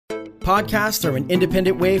Podcasts are an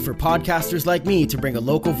independent way for podcasters like me to bring a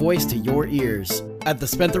local voice to your ears. At the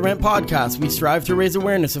Spent the Rent podcast, we strive to raise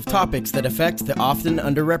awareness of topics that affect the often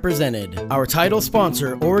underrepresented. Our title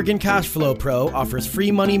sponsor, Oregon Cashflow Pro, offers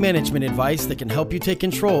free money management advice that can help you take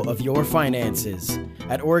control of your finances.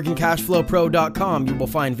 At OregonCashflowPro.com, you will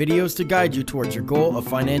find videos to guide you towards your goal of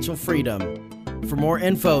financial freedom. For more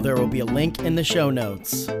info, there will be a link in the show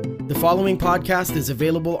notes. The following podcast is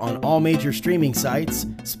available on all major streaming sites,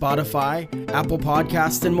 Spotify, Apple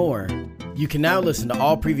Podcasts, and more. You can now listen to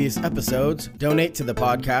all previous episodes, donate to the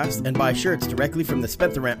podcast, and buy shirts directly from the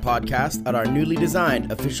Spent the Rent podcast at our newly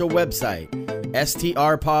designed official website,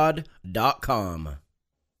 strpod.com.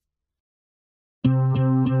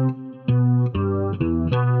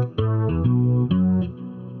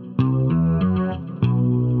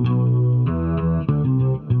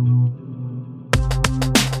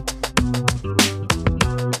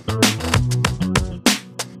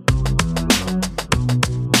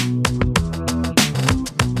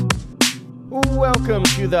 Welcome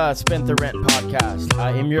to the Spent the Rent podcast.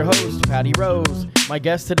 I am your host, Patty Rose. My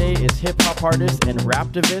guest today is hip-hop artist and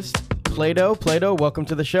raptivist, Play-Doh. Play-Doh, welcome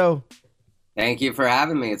to the show. Thank you for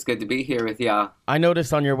having me. It's good to be here with y'all. I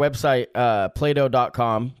noticed on your website,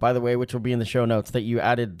 playdoh.com, by the way, which will be in the show notes, that you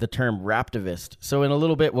added the term raptivist. So in a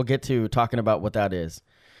little bit, we'll get to talking about what that is.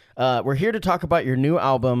 We're here to talk about your new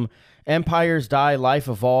album, Empires Die, Life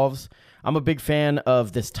Evolves. I'm a big fan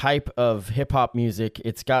of this type of hip-hop music.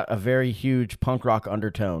 It's got a very huge punk rock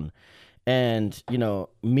undertone. And, you know,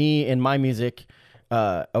 me and my music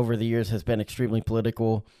over the years has been extremely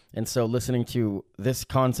political. And so listening to this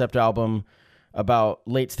concept album about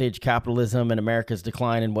late-stage capitalism and America's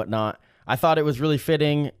decline and whatnot, I thought it was really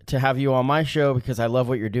fitting to have you on my show because I love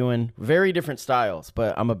what you're doing. Very different styles,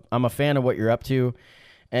 but I'm a fan of what you're up to.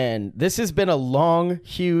 And this has been a long,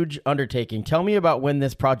 huge undertaking. Tell me about when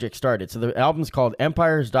this project started. So the album's called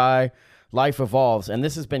Empires Die, Life Evolves, and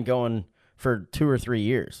this has been going for 2 or 3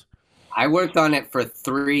 years. I worked on it for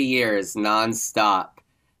 3 years nonstop.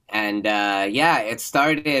 And it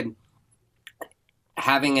started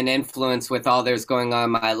having an influence with all there's going on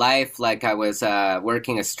in my life. Like I was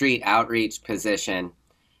working a street outreach position,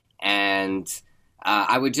 and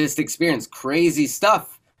I would just experience crazy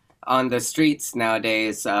stuff on the streets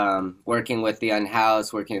nowadays, working with the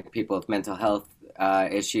unhoused, working with people with mental health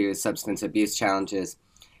issues, substance abuse challenges.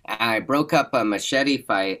 And I broke up a machete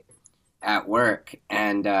fight at work,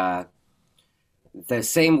 and the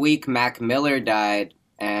same week Mac Miller died,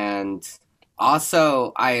 and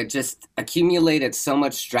also I had just accumulated so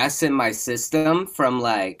much stress in my system from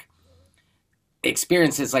like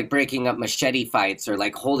experiences like breaking up machete fights or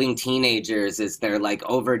like holding teenagers as they're like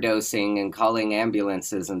overdosing and calling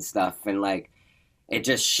ambulances and stuff, and like it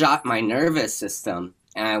just shot my nervous system.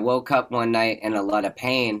 And I woke up one night in a lot of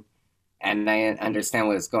pain, and I didn't understand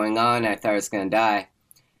what was going on. I thought I was gonna die,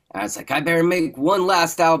 and I was like, I better make one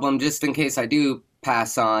last album just in case I do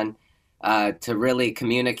pass on, to really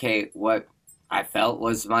communicate what I felt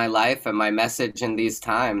was my life and my message in these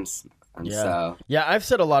times. And yeah, I've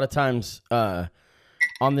said a lot of times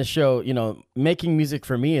on this show, you know, making music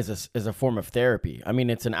for me is a form of therapy. I mean,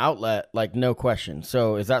 it's an outlet, like no question.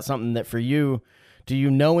 So is that something that for you, do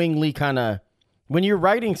you knowingly kind of, when you're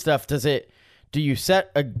writing stuff, do you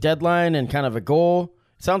set a deadline and kind of a goal?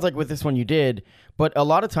 It sounds like with this one you did, but a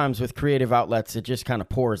lot of times with creative outlets, it just kind of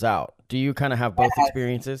pours out. Do you kind of have both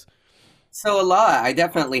experiences? So a lot. I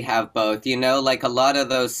definitely have both. You know, like a lot of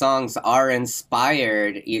those songs are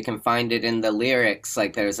inspired. You can find it in the lyrics.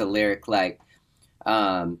 Like there's a lyric like,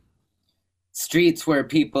 streets where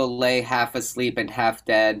people lay half asleep and half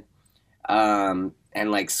dead, and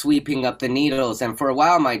like sweeping up the needles. And for a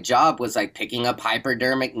while, my job was like picking up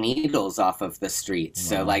hypodermic needles off of the streets.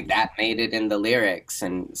 Wow. So like that made it in the lyrics,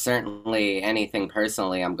 and certainly anything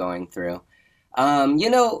personally I'm going through. You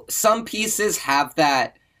know, some pieces have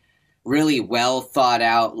that really well thought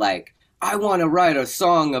out, like, I want to write a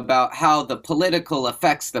song about how the political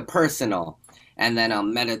affects the personal. And then I'll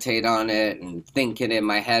meditate on it and think it in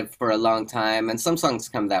my head for a long time. And some songs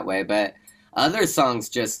come that way, but other songs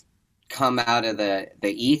just come out of the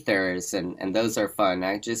ethers, and those are fun.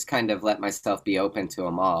 I just kind of let myself be open to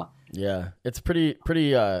them all. Yeah, it's pretty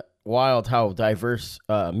wild how diverse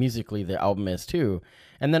musically the album is too.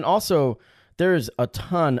 And then also there's a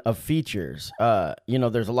ton of features. You know,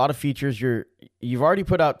 there's a lot of features. You've already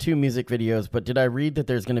put out 2 music videos, but did I read that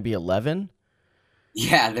there's going to be 11?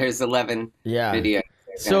 Yeah, there's 11 videos.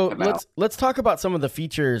 So let's talk about some of the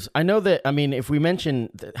features. I know that, I mean, if we mention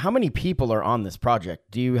how many people are on this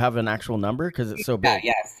project, do you have an actual number? Because it's so big.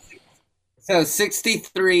 Yes. So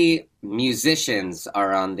 63 musicians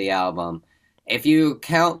are on the album. if you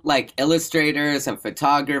count like illustrators and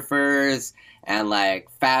photographers and like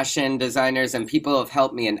fashion designers and people have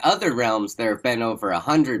helped me in other realms, there have been over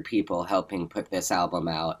 100 people helping put this album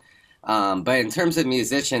out. But in terms of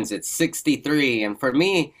musicians, it's 63. And for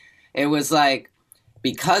me, it was like,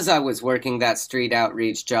 because I was working that street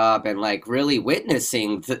outreach job and like really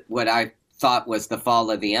witnessing what I thought was the fall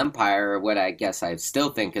of the empire, or what I guess I still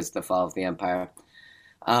think is the fall of the empire,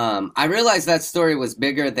 I realized that story was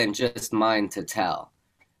bigger than just mine to tell.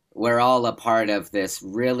 We're all a part of this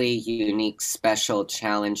really unique, special,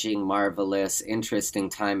 challenging, marvelous, interesting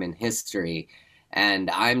time in history. And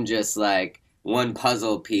I'm just like one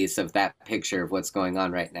puzzle piece of that picture of what's going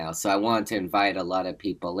on right now. So I want to invite a lot of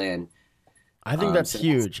people in. I think that's So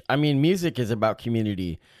huge. I mean, music is about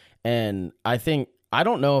community. And I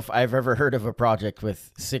don't know if I've ever heard of a project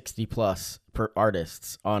with 60 plus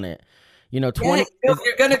artists on it. You know, yeah, 20. if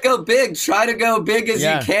you're gonna go big, try to go big as you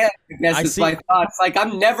Yeah. can. I guess I is see. my thoughts. Like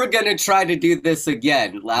I'm never gonna try to do this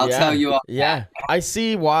again. I'll tell Yeah. you all that. Yeah. I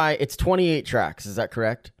see why it's 28 tracks. Is that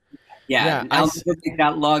correct? Yeah, Yeah. I'll never make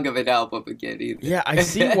that long of an album again either. Yeah. I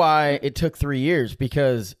see why it took 3 years,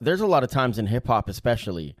 because there's a lot of times in hip hop,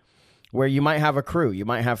 especially, where you might have a crew. You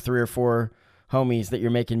might have 3 or 4 homies that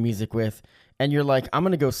you're making music with. And you're like, I'm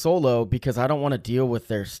gonna go solo because I don't want to deal with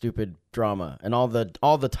their stupid drama and all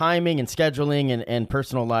the timing and scheduling and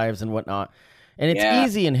personal lives and whatnot. And it's Yeah,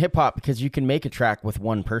 easy in hip hop because you can make a track with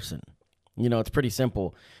one person. You know, it's pretty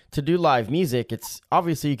simple. To do live music, it's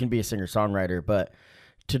obviously you can be a singer songwriter, but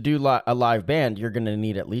to do a live band, you're gonna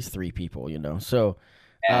need at least 3 people. You know, so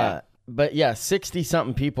yeah, but yeah, 60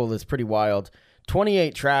 something people is pretty wild.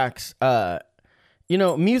 28 tracks. You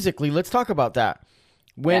know, musically, let's talk about that.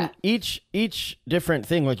 When yeah. each different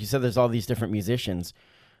thing, like you said, there's all these different musicians.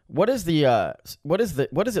 What does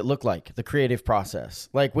it look like, the creative process?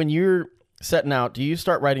 Like when you're setting out, do you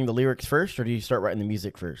start writing the lyrics first, or do you start writing the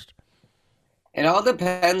music first? It all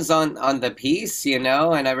depends on the piece, you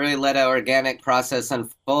know, and I really let an organic process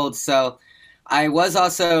unfold. So I was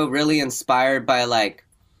also really inspired by like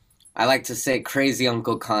I like to say crazy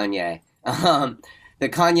Uncle Kanye. The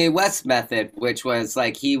Kanye West method, which was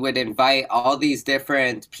like he would invite all these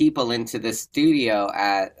different people into the studio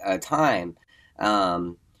at a time.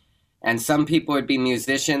 Um, and some people would be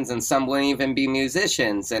musicians and some wouldn't even be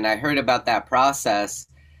musicians. And I heard about that process.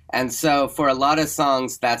 And so for a lot of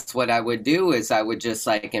songs, that's what I would do is I would just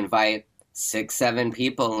like invite 6, 7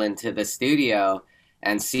 people into the studio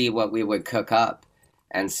and see what we would cook up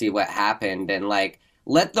and see what happened and like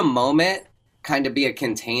let the moment kind of be a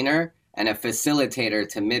container and a facilitator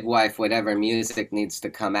to midwife whatever music needs to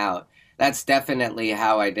come out. That's definitely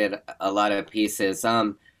how I did a lot of pieces.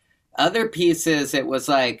 Other pieces, it was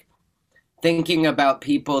like thinking about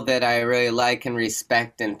people that I really like and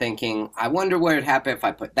respect and thinking, I wonder what would happen if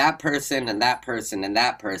I put that person and that person and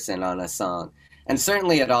that person on a song. And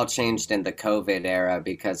certainly it all changed in the COVID era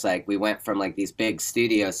because like we went from like these big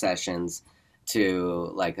studio sessions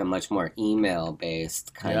to like a much more email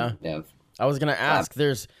based Yeah. kind of I was gonna collab. ask.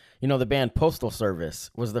 There's, the band Postal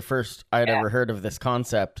Service was the first I'd Yeah. ever heard of this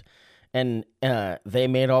concept, and they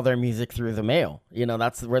made all their music through the mail.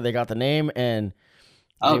 That's where they got the name, and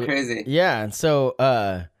Oh, they, crazy. yeah, and so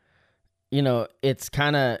it's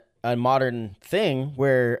kind of a modern thing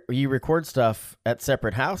where you record stuff at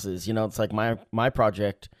separate houses. It's like my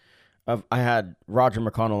project. I had Roger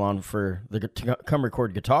McConnell on to come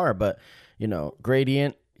record guitar, but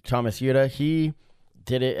Gradient, Thomas Yuta, he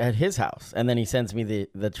did it at his house, and then he sends me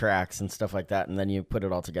the tracks and stuff like that, and then you put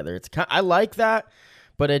it all together. I like that,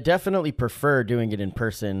 but I definitely prefer doing it in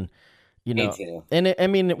person. Me too. And I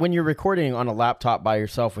mean, when you're recording on a laptop by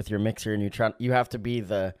yourself with your mixer, and you have to be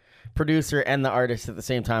the producer and the artist at the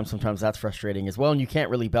same time. Sometimes that's frustrating as well, and you can't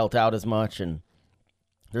really belt out as much, and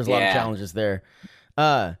there's a lot of Yeah. challenges there.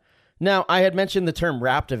 Now I had mentioned the term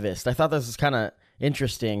raptivist. I thought this was kind of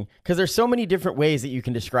interesting because there's so many different ways that you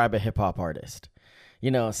can describe a hip hop artist.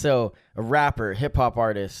 So a rapper, hip hop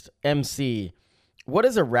artist, MC. What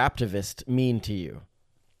does a raptivist mean to you?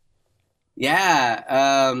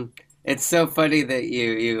 Yeah. It's so funny that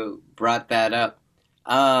you brought that up.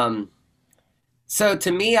 Um, so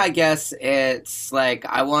to me, I guess it's like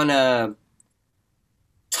I want to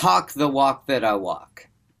talk the walk that I walk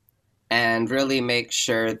and really make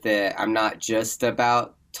sure that I'm not just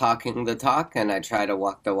about talking the talk and I try to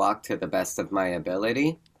walk the walk to the best of my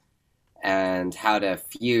ability and how to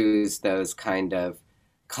fuse those kind of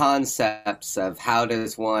concepts of how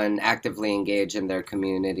does one actively engage in their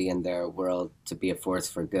community and their world to be a force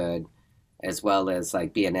for good as well as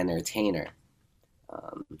like be an entertainer.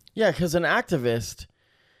 Um, Yeah, because an activist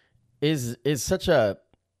is such a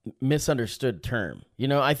misunderstood term. You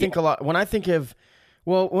know, I think a lot when I think of,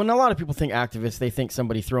 well, when a lot of people think activists, they think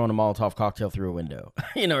somebody throwing a Molotov cocktail through a window,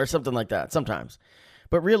 you know, or something like that sometimes.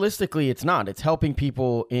 But realistically, it's not. It's helping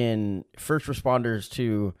people in first responders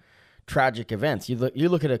to tragic events. You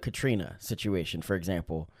look at a Katrina situation, for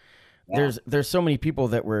example. Yeah. There's so many people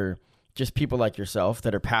that were just people like yourself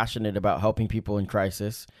that are passionate about helping people in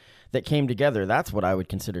crisis that came together. That's what I would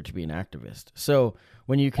consider to be an activist. So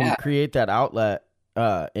when you can create that outlet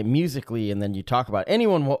musically, and then you talk about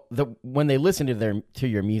anyone when they listen to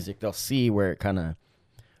your music, they'll see where it kind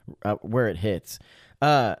of where it hits.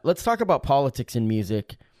 Let's talk about politics in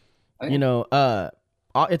music. Okay. You know,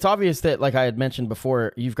 it's obvious that, like I had mentioned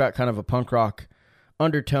before, you've got kind of a punk rock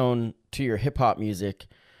undertone to your hip hop music.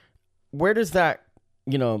 Where does that,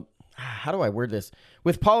 you know, how do I word this?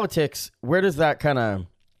 With politics, where does that kind of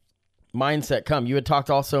mindset come? You had talked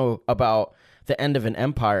also about the end of an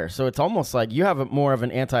empire. So it's almost like you have more of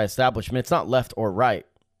an anti-establishment. It's not left or right.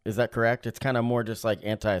 Is that correct? It's kind of more just like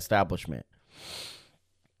anti-establishment.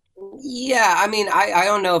 Yeah, I mean, I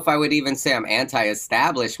don't know if I would even say I'm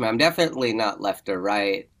anti-establishment. I'm definitely not left or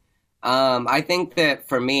right. I think that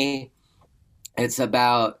for me, it's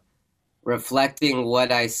about reflecting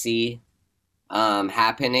what I see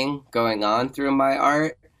happening, going on through my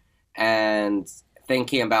art, and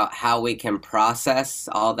thinking about how we can process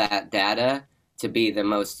all that data to be the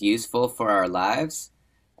most useful for our lives.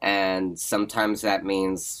 And sometimes that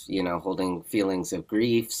means, you know, holding feelings of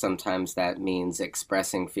grief. Sometimes that means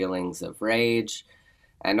expressing feelings of rage.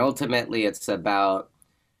 And ultimately, it's about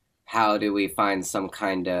how do we find some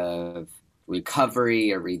kind of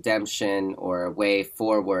recovery or redemption or a way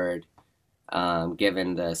forward,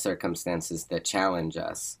 given the circumstances that challenge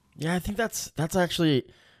us. Yeah, I think that's actually,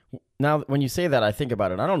 now when you say that, I think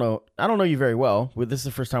about it. I don't know you very well. This is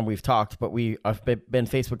the first time we've talked, but I've been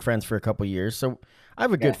Facebook friends for a couple of years, so I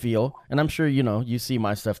have a good feel, and I'm sure, you know, you see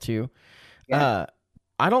my stuff too. Yeah.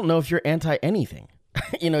 I don't know if you're anti anything.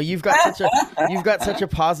 You know, you've got such a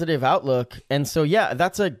positive outlook, and so yeah,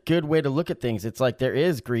 that's a good way to look at things. It's like there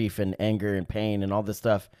is grief and anger and pain and all this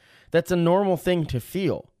stuff. That's a normal thing to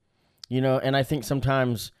feel, you know. And I think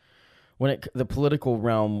sometimes when the political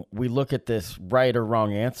realm, we look at this right or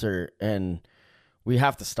wrong answer, and we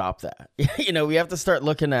have to stop that. You know, we have to start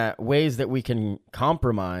looking at ways that we can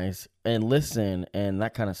compromise and listen and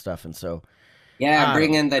that kind of stuff. And so, yeah,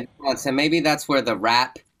 bring in the nuance, and maybe that's where the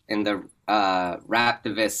rap and the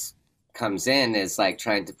raptivist comes in, is like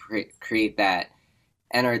trying to create that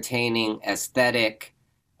entertaining aesthetic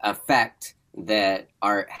effect that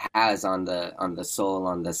art has on the soul,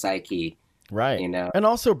 on the psyche. Right. You know, and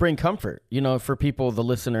also bring comfort, you know, for people, the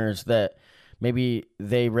listeners, that maybe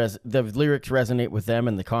the lyrics resonate with them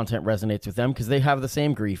and the content resonates with them because they have the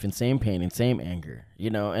same grief and same pain and same anger, you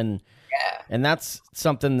know, and that's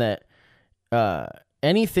something that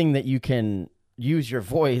anything that you can use your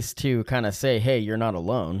voice to kind of say, hey, you're not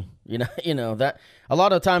alone. You know that a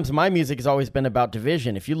lot of times my music has always been about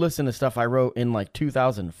division. If you listen to stuff I wrote in like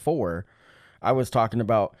 2004, I was talking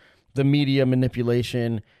about the media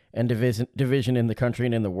manipulation and division in the country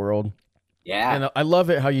and in the world. Yeah. And I love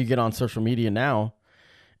it how you get on social media now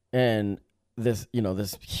and this, you know,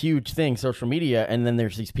 this huge thing, social media. And then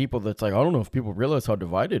there's these people that's like, I don't know if people realize how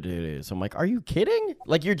divided it is. I'm like, are you kidding?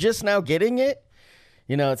 Like, you're just now getting it?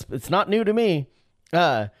 You know, it's not new to me.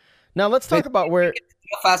 Now let's talk about where.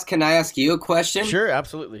 Fast, can I ask you a question? Sure,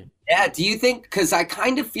 absolutely. Yeah, do you think, because I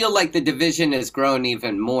kind of feel like the division has grown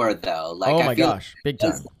even more, though. Like, oh my gosh, big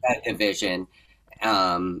time. That division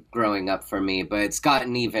growing up for me, but it's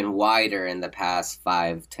gotten even wider in the past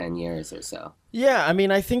 5-10 years or so. Yeah, I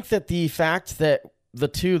mean, I think that the fact that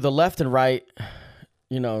the left and right,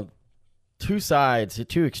 you know, two sides,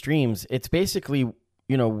 two extremes, it's basically,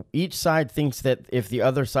 you know, each side thinks that if the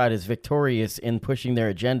other side is victorious in pushing their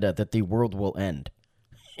agenda, that the world will end.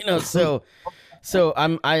 You know, so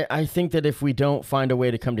I think that if we don't find a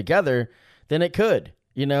way to come together, then it could,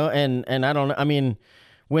 you know, and I don't know. I mean,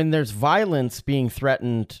 when there's violence being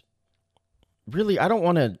threatened, really, I don't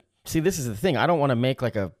want to see, this is the thing. I don't want to make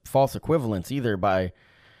like a false equivalence either by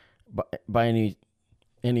any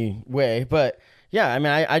way. But yeah, I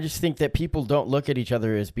mean, I just think that people don't look at each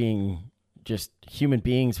other as being just human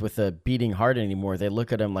beings with a beating heart anymore. They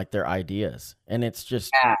look at them like they're ideas, and it's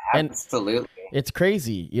just, absolutely. It's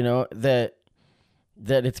crazy, you know, that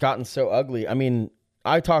it's gotten so ugly. I mean,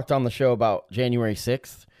 I talked on the show about January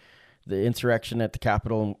 6th, the insurrection at the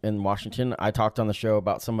Capitol in Washington. I talked on the show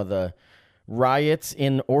about some of the riots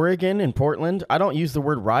in Oregon, in Portland. I don't use the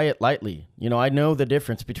word riot lightly. You know, I know the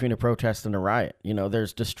difference between a protest and a riot. You know,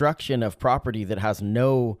 there's destruction of property that has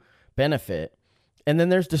no benefit, And then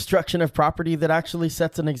there's destruction of property that actually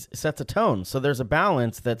sets a tone. So there's a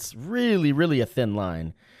balance that's really, really a thin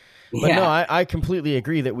line. But Yeah. no, I completely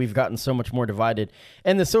agree that we've gotten so much more divided.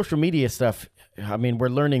 And the social media stuff, I mean, we're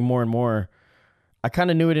learning more and more. I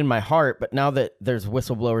kind of knew it in my heart, but now that there's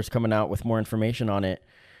whistleblowers coming out with more information on it,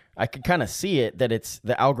 I could kind of see it, that it's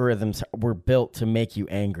the algorithms were built to make you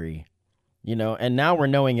angry, you know, and now we're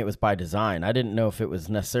knowing it was by design. I didn't know if it was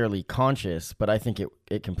necessarily conscious, but I think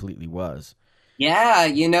it completely was. Yeah,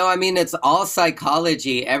 I mean, it's all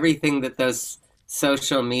psychology, everything that those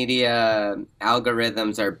social media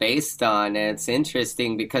algorithms are based on. And it's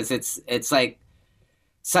interesting because it's like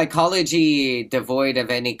psychology devoid of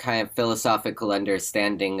any kind of philosophical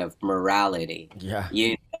understanding of morality. Yeah.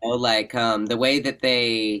 Like the way that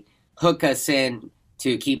they hook us in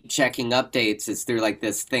to keep checking updates is through like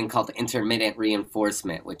this thing called intermittent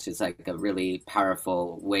reinforcement, which is like a really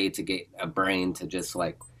powerful way to get a brain to just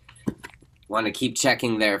like want to keep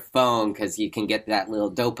checking their phone because you can get that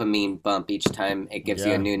little dopamine bump each time it gives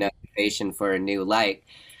you a new notification for a new like.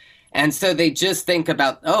 And so they just think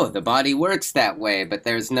about, oh, the body works that way, but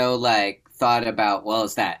there's no like thought about, well,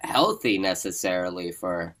 is that healthy necessarily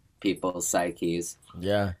for people's psyches?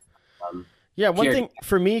 Yeah. Um, Yeah. One here- thing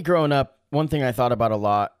for me growing up, one thing I thought about a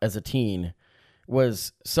lot as a teen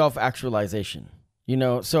was self-actualization, you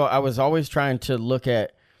know? So I was always trying to look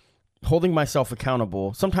at holding myself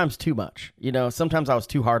accountable, sometimes too much, you know, sometimes I was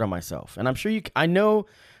too hard on myself. And I'm sure I know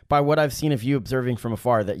by what I've seen of you observing from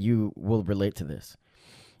afar that you will relate to this.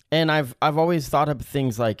 And I've always thought of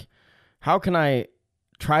things like, how can I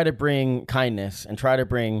try to bring kindness and try to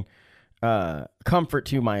bring comfort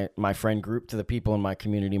to my friend group, to the people in my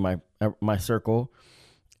community, my circle.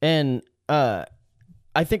 And I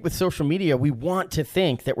think with social media, we want to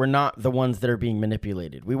think that we're not the ones that are being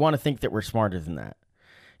manipulated. We want to think that we're smarter than that.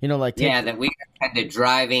 You know, like that we are kind of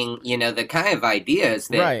driving, the kind of ideas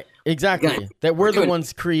that right, exactly, that we're the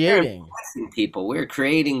ones creating people. We're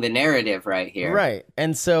creating the narrative right here. Right.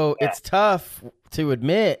 And so it's tough to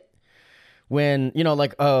admit when,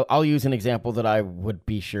 like, I'll use an example that I would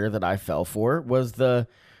be sure that I fell for was the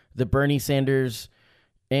Bernie Sanders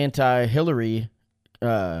anti-Hillary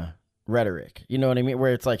rhetoric. You know what I mean?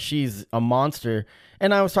 Where it's like she's a monster.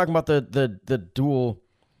 And I was talking about the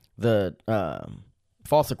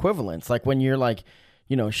false equivalence. Like when you're like,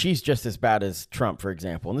 she's just as bad as Trump, for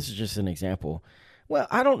example. And this is just an example. Well,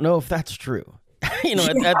 I don't know if that's true.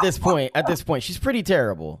 At this point, she's pretty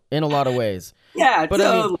terrible in a lot of ways. Yeah, but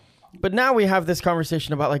totally. But now we have this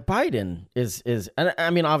conversation about like Biden is, and I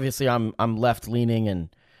mean, obviously I'm left leaning and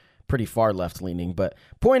pretty far left leaning, but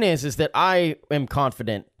point is that I am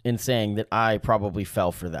confident in saying that I probably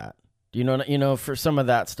fell for that. For some of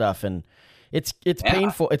that stuff, and it's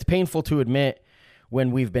painful. It's painful to admit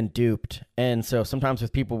when we've been duped, and so sometimes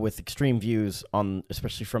with people with extreme views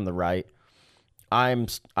especially from the right. I'm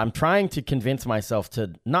trying to convince myself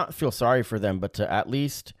to not feel sorry for them, but to at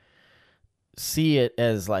least see it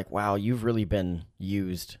as like, wow, you've really been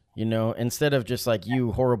used, instead of just like,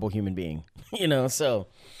 you horrible human being, so.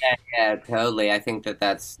 Yeah, totally. I think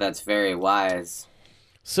that's very wise.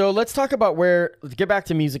 So let's talk about let's get back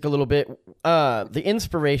to music a little bit. The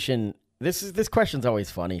inspiration, this question's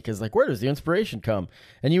always funny because like, where does the inspiration come?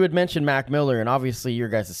 And you had mentioned Mac Miller, and obviously your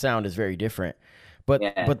guys' sound is very different.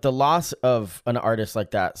 But the loss of an artist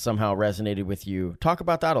like that somehow resonated with you. Talk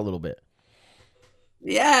about that a little bit.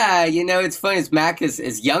 Yeah, it's funny. Mac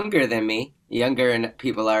is younger than me, younger and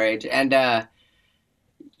people our age. And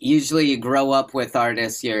usually you grow up with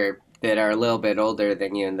artists that are a little bit older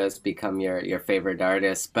than you, and those become your favorite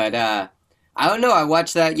artists. But I don't know. I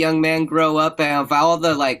watched that young man grow up, and of all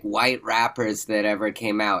the like white rappers that ever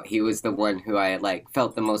came out, he was the one who I like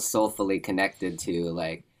felt the most soulfully connected to,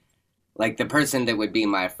 like the person that would be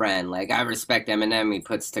my friend. Like, I respect Eminem. He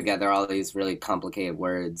puts together all these really complicated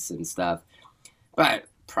words and stuff. But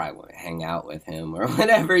probably wouldn't hang out with him or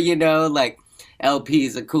whatever, Like,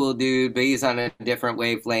 LP's a cool dude, but he's on a different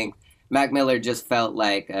wavelength. Mac Miller just felt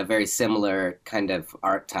like a very similar kind of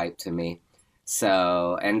archetype to me.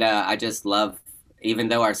 So, and I just love, even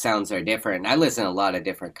though our sounds are different, I listen to a lot of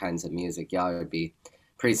different kinds of music. Y'all would be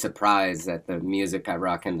pretty surprised at the music I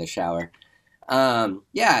rock in the shower.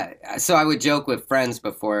 So I would joke with friends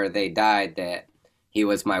before they died that he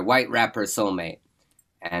was my white rapper soulmate.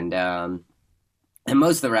 And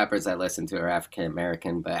most of the rappers I listen to are African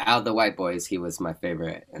American, but out of the white boys, he was my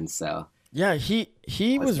favorite. And so yeah,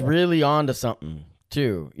 he was really on to something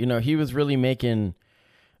too. He was really making.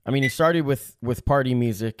 I mean, he started with party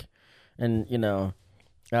music, and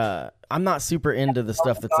I'm not super into the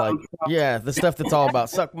stuff that's like, the stuff that's all about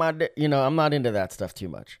suck my dick. I'm not into that stuff too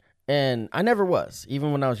much. And I never was,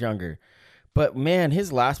 even when I was younger. But man,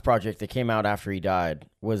 his last project that came out after he died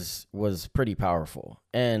was pretty powerful.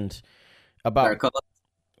 And about Circles.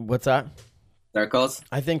 what's that? Circles.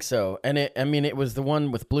 I think so. And I mean, it was the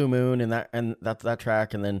one with Blue Moon and that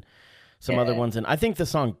track, and then some other ones. And I think the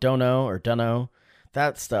song Dono or Dunno,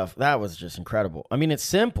 that stuff, that was just incredible. I mean, it's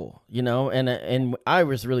simple, you know, and I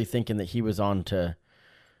was really thinking that he was on to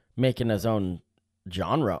making his own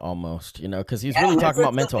genre almost, you know, because he's really talking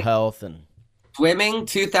about mental health and Swimming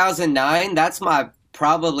 2009. That's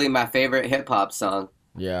probably my favorite hip hop song.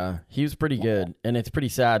 yeah, he was pretty good. And it's pretty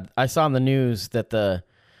sad. I saw in the news that the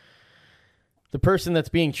person that's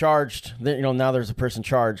being charged, that, you know, now there's a person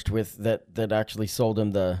charged with that actually sold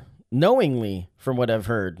him knowingly, from what I've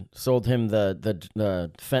heard, sold him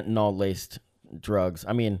the fentanyl laced drugs.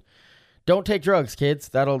 I mean, don't take drugs, kids.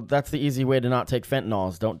 That's the easy way to not take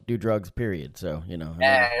fentanyls. Don't do drugs, period. So, you know.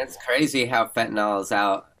 Yeah, it's crazy how fentanyl is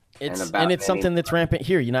out. It's something that's rampant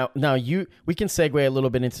here. You know, now we can segue a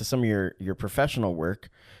little bit into some of your professional work.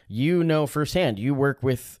 You know firsthand. You work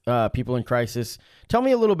with people in crisis. Tell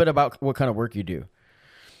me a little bit about what kind of work you do.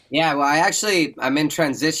 Yeah, well, I'm in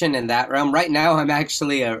transition in that realm. Right now, I'm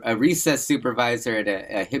actually a recess supervisor at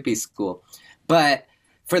a hippie school. But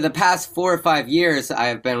for the past 4 or 5 years,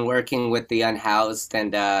 I've been working with the unhoused.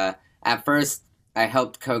 And at first, I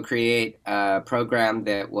helped co-create a program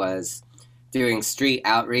that was doing street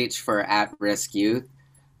outreach for at-risk youth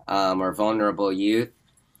or vulnerable youth.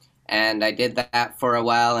 And I did that for a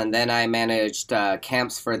while. And then I managed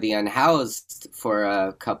camps for the unhoused for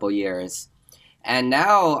a couple years. And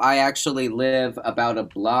now I actually live about a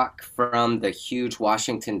block from the huge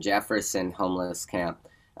Washington Jefferson homeless camp.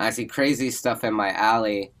 I see crazy stuff in my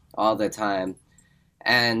alley all the time.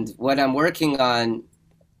 And what I'm working on,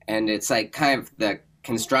 and it's like kind of the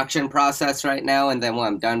construction process right now, and then when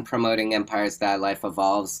I'm done promoting Empires Die Life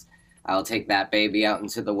Evolves, I'll take that baby out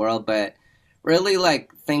into the world. But really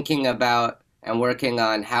like thinking about and working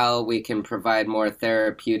on how we can provide more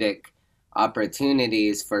therapeutic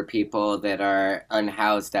opportunities for people that are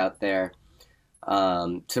unhoused out there,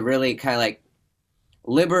 to really kind of like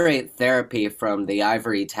liberate therapy from the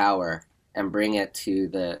ivory tower and bring it to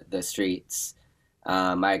the streets.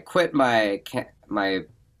 I quit my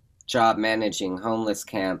job managing homeless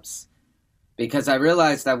camps because I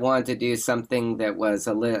realized I wanted to do something that was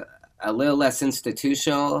a little less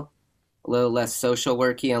institutional, a little less social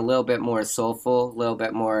worky, and a little bit more soulful, a little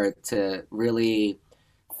bit more to really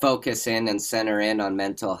focus in and center in on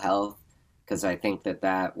mental health, because I think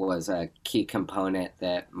that was a key component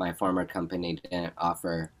that my former company didn't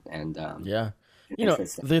offer. And yeah, you know,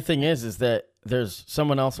 the thing is that there's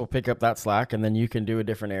someone else will pick up that slack, and then you can do a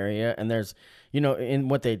different area. And there's, you know, in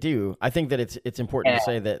what they do, I think that it's important to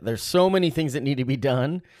say that there's so many things that need to be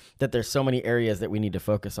done, that there's so many areas that we need to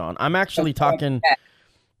focus on. I'm actually talking.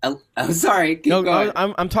 I'm sorry. Keep going.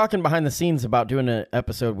 I'm talking behind the scenes about doing an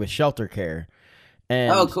episode with Shelter Care.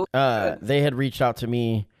 And cool. They had reached out to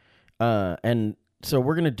me, and so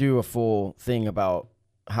we're going to do a full thing about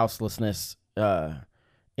houselessness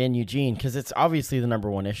in Eugene, because it's obviously the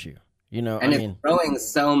 #1 issue, you know. And it's growing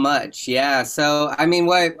so much. Yeah. So, I mean,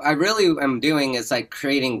 what I really am doing is like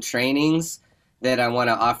creating trainings that I want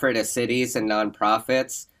to offer to cities and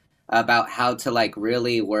nonprofits about how to like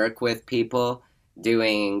really work with people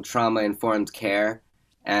doing trauma-informed care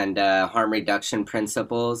and harm reduction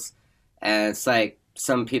principles. And it's like,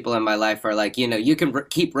 some people in my life are like, you know, you can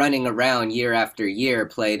keep running around year after year,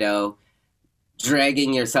 Plato,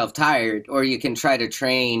 dragging yourself tired, or you can try to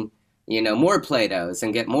train, you know, more Platos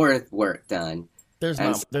and get more work done. There's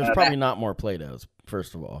probably not more Platos,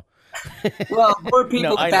 first of all. Well, more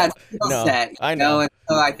people with that skill set, I know. And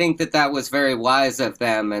so I think that was very wise of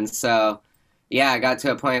them. And so, yeah, I got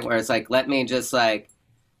to a point where it's like, let me just like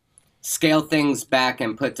scale things back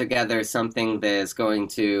and put together something that is going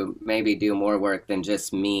to maybe do more work than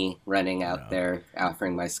just me running out there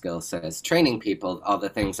offering my skill sets, training people, all the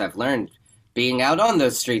things I've learned being out on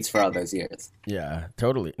those streets for all those years. Yeah,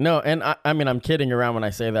 totally. No, and I mean, I'm kidding around when I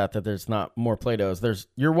say that there's not more Platos.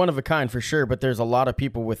 You're one of a kind for sure, but there's a lot of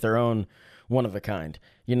people with their own one of a kind,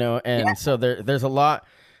 you know, and so there's a lot.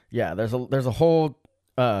 Yeah, there's a whole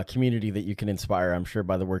community that you can inspire, I'm sure,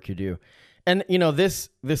 by the work you do. And, you know, this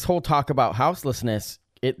whole talk about houselessness,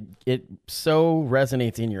 it so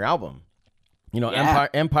resonates in your album. You know,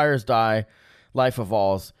 Empires Die, Life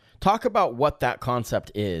Evolves. Talk about what that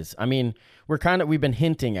concept is. I mean, we've been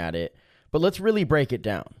hinting at it, but let's really break it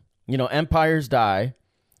down. You know, empires die,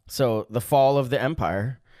 so the fall of the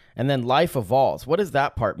empire, and then life evolves. What does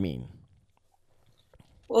that part mean?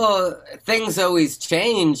 Well, things always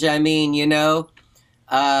change. I mean, you know,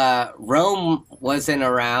 Rome wasn't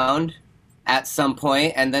around at some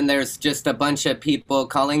point, and then there's just a bunch of people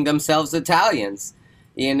calling themselves Italians.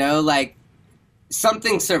 You know, like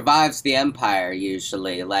something survives the empire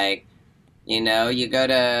usually. Like, you know, you go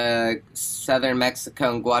to southern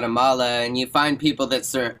Mexico and Guatemala, and you find people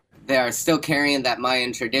they are still carrying that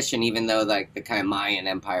Mayan tradition, even though like the kind of Mayan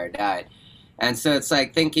empire died. And so it's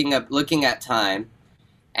like thinking of looking at time.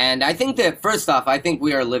 And I think that first off, I think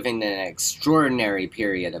we are living in an extraordinary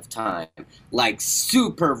period of time, like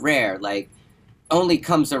super rare, like only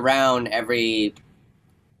comes around every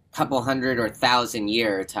couple hundred or thousand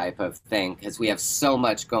year type of thing because we have so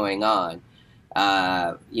much going on.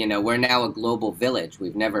 You know, we're now a global village.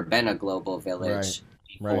 We've never been a global village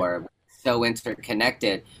before. Right. So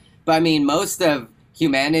interconnected. But I mean, most of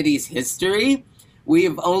humanity's history,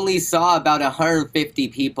 we've only saw about 150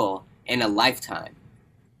 people in a lifetime.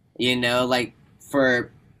 You know, like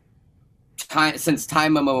for time since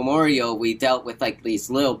time immemorial, we dealt with like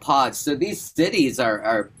these little pods. So these cities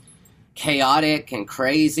are chaotic and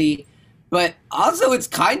crazy, but also it's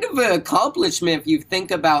kind of an accomplishment if you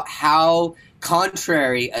think about how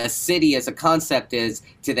contrary a city as a concept is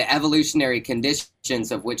to the evolutionary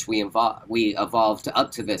conditions of which we evolved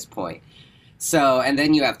up to this point. So, and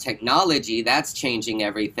then you have technology that's changing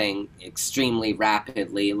everything extremely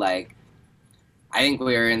rapidly. Like, I think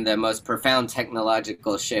we're in the most profound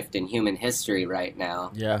technological shift in human history right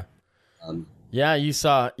now. Yeah. Um, Yeah, you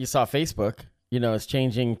saw Facebook, you know, it's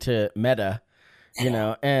changing to Meta, you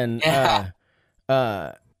know, and yeah,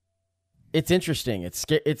 it's interesting. It's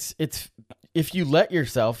if you let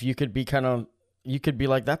yourself, you could be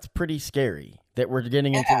like, that's pretty scary that we're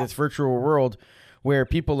getting into yeah, this virtual world where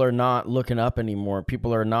people are not looking up anymore.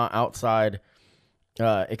 People are not outside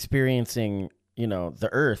experiencing, you know,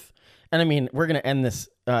 the earth. And I mean, we're going to end this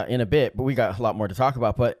in a bit, but we got a lot more to talk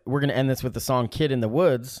about. But we're going to end this with the song Kid in the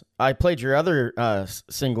Woods. I played your other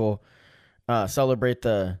single, Celebrate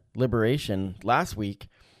the Liberation, last week.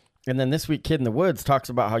 And then this week, Kid in the Woods talks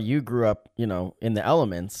about how you grew up, you know, in the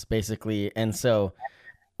elements, basically. And so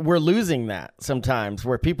we're losing that sometimes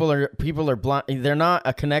where people are blind. They're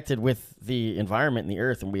not connected with the environment and the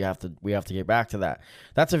earth. And we have to get back to that.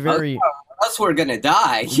 That's a very, else we're gonna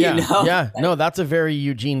die, you yeah, know? yeah. No, that's a very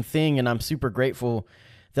Eugene thing, and I'm super grateful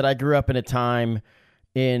that I grew up in a time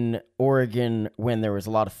in Oregon when there was a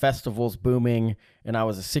lot of festivals booming, and I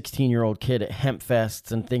was a 16-year-old kid at hemp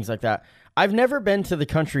fests and things like that. I've never been to the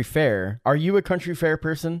country fair. Are you a country fair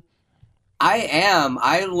person? I am.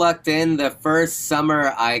 I lucked in the first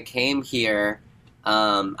summer I came here.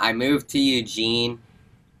 I moved to Eugene,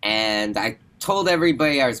 and I told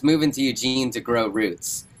everybody I was moving to Eugene to grow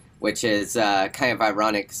roots, which is kind of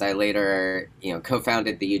ironic because I later, you know,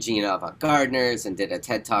 co-founded the Eugene Avant Gardeners and did a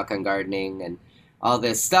TED Talk on gardening and all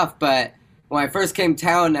this stuff. But when I first came to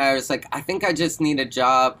town, I was like, I think I just need a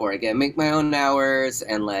job where I get to make my own hours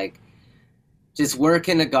and like just work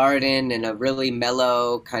in a garden in a really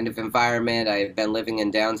mellow kind of environment. I had been living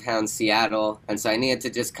in downtown Seattle, and so I needed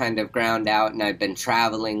to just kind of ground out, and I'd been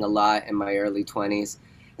traveling a lot in my early 20s.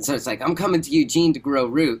 And so it's like, I'm coming to Eugene to grow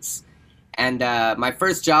roots. And my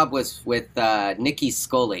first job was with Nikki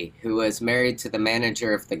Scully, who was married to the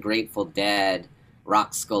manager of the Grateful Dead,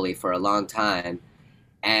 Rock Scully, for a long time.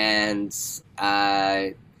 And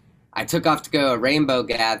I took off to go to a rainbow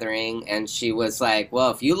gathering, and she was like,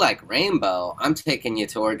 well, if you like rainbow, I'm taking you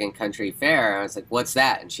to Oregon Country Fair. I was like, what's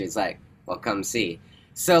that? And she's like, well, come see.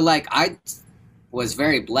 So, like, I was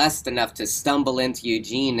very blessed enough to stumble into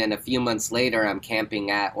Eugene, and a few months later, I'm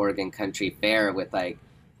camping at Oregon Country Fair with, like,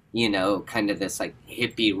 you know, kind of this, like,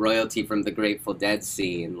 hippie royalty from the Grateful Dead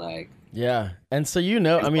scene, like. Yeah. And so, you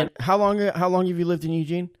know, I mean, how long have you lived in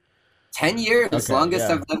Eugene? 10 years, Okay, longest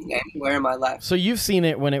yeah. I've lived anywhere in my life. So you've seen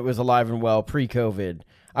it when it was alive and well pre-COVID.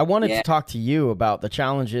 I wanted to Yeah. talk to you about the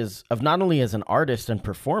challenges of not only as an artist and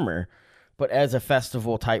performer, but as a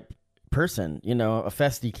festival type person, you know, a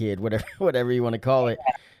festy kid, whatever whatever you want to call it.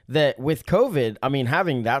 That with COVID, I mean,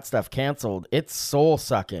 having that stuff canceled, it's soul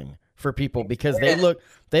sucking for people because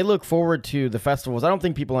they look forward to the festivals. I don't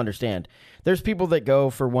think people understand. There's people that go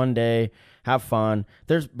for one day, have fun.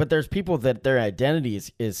 But there's people that their identity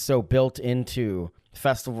is so built into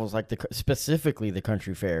festivals like specifically the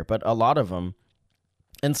country fair, but a lot of them.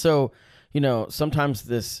 And so, you know, sometimes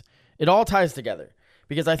it all ties together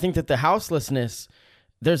because I think that the houselessness,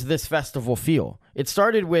 there's this festival feel. It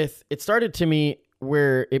started to me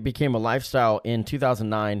where it became a lifestyle in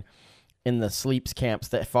 2009 in the sleeps camps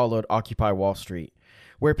that followed Occupy Wall Street,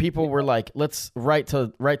 where people were like, let's write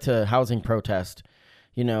to housing protest,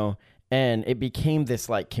 you know, and it became this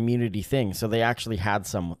like community thing. So they actually had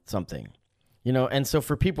something, you know, and so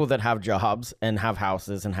for people that have jobs and have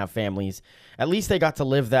houses and have families, at least they got to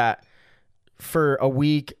live that for a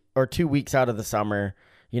week or 2 weeks out of the summer,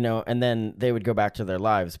 and then they would go back to their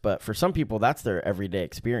lives. But for some people, that's their everyday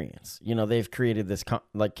experience. They've created this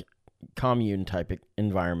commune type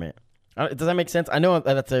environment. Does that make sense? I know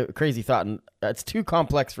that's a crazy thought, and it's too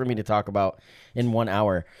complex for me to talk about in 1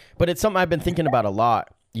 hour, but it's something I've been thinking about a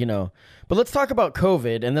lot, But let's talk about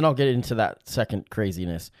COVID, and then I'll get into that second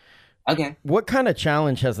craziness. Okay. What kind of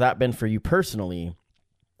challenge has that been for you personally?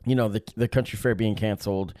 The country fair being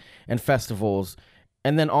canceled and festivals,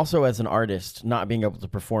 and then also as an artist, not being able to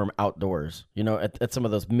perform outdoors, at some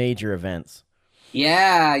of those major events.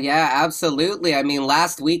 Yeah, absolutely. I mean,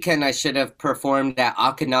 last weekend I should have performed at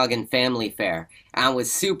Okanagan Family Fair. I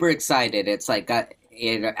was super excited. It's like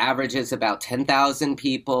it averages about 10,000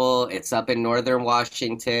 people. It's up in northern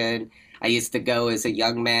Washington. I used to go as a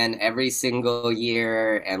young man every single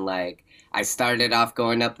year, and I started off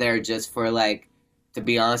going up there just for to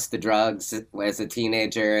be honest, the drugs as a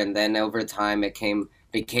teenager, and then over time it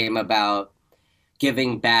became about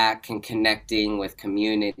giving back and connecting with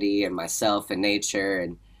community and myself and nature,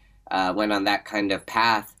 and went on that kind of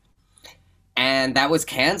path. And that was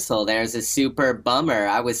canceled. There's a super bummer.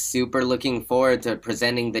 I was super looking forward to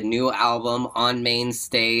presenting the new album on main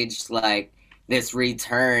stage, this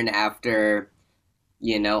return after,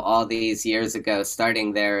 all these years ago,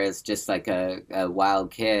 starting there as just a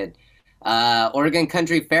wild kid. Oregon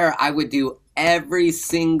Country Fair, I would do every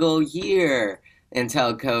single year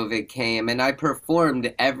until COVID came, and I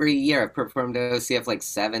performed every year. I performed at OCF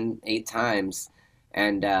 7-8 times,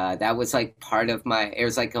 and that was part of it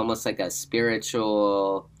was almost like a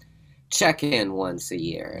spiritual check-in once a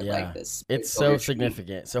year. Yeah, it's so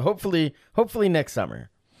significant. So hopefully next summer.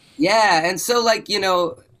 Yeah, and so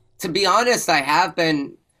to be honest, I have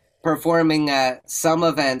been performing at some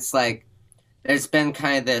events. There's been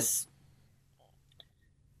kind of this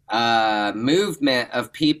movement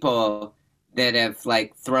of people that have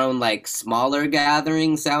thrown smaller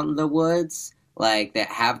gatherings out in the woods, that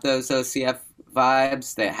have those OCF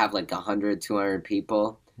vibes, that have 100, 200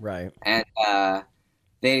 people. Right. And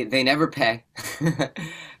they never pay,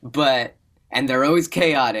 and they're always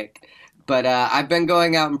chaotic. But I've been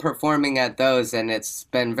going out and performing at those, and it's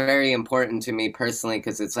been very important to me personally,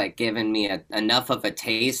 because it's given me enough of a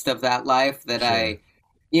taste of that life that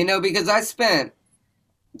sure. Because I spent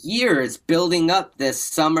years building up this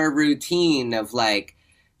summer routine of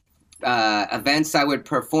events I would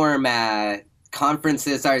perform at,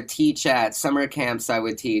 conferences I would teach at, summer camps I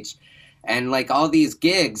would teach, and all these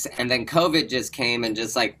gigs. And then COVID just came and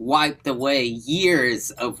just wiped away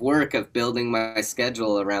years of work of building my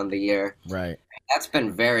schedule around the year. Right. That's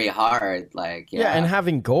been very hard. Yeah, and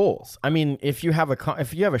having goals. I mean, if you have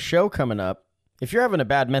a show coming up, if you're having a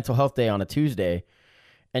bad mental health day on a Tuesday,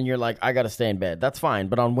 and you're I got to stay in bed, that's fine.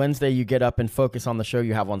 But on Wednesday, you get up and focus on the show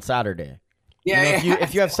you have on Saturday. Yeah,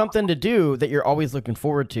 if you have something to do that you're always looking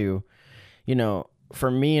forward to, for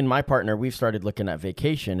me and my partner, we've started looking at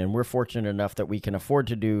vacation, and we're fortunate enough that we can afford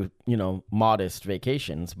to do, modest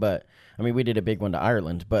vacations. But I mean, we did a big one to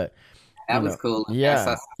Ireland, but that was cool.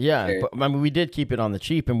 Yeah. But I mean, we did keep it on the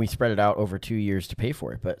cheap, and we spread it out over 2 years to pay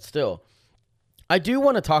for it. But still, I do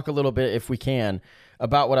want to talk a little bit, if we can,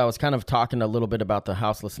 about what I was kind of talking a little bit about, the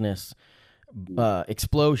houselessness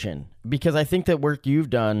explosion, because I think that work you've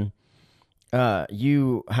done,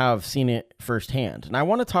 you have seen it firsthand. And I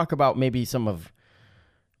want to talk about maybe some of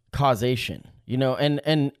causation,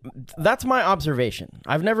 and that's my observation.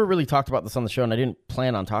 I've never really talked about this on the show, and I didn't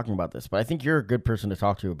plan on talking about this, but I think you're a good person to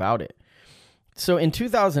talk to about it. So in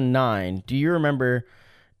 2009, do you remember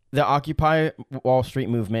the Occupy Wall Street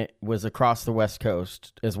movement was across the West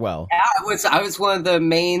Coast as well? Yeah, I was one of the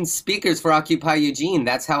main speakers for Occupy Eugene.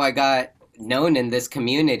 That's how I got known in this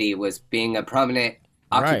community, was being a prominent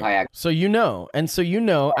Occupy activist.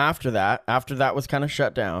 So after that was kind of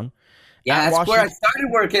shut down. Yeah, that's where I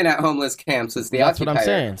started working at homeless camps. Was the That's Occupy. What I'm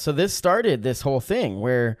saying. So this started this whole thing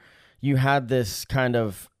where you had this kind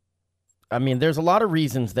of, I mean, there's a lot of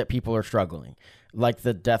reasons that people are struggling, like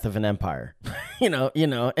the death of an empire,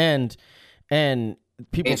 and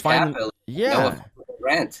people find,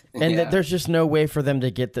 rent. And there's just no way for them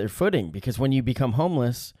to get their footing, because when you become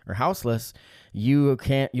homeless or houseless, you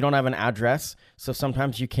don't have an address. So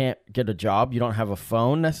sometimes you can't get a job. You don't have a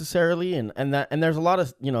phone necessarily. And there's a lot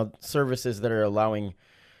of, services that are allowing,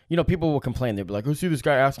 people will complain. They'll be like, oh, see this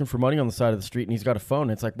guy asking for money on the side of the street and he's got a phone.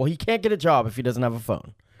 It's like, well, he can't get a job if he doesn't have a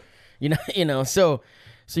phone, so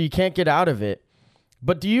you can't get out of it.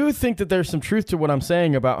 But do you think that there's some truth to what I'm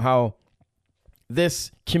saying about how this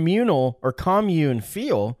communal or commune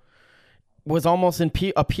feel was almost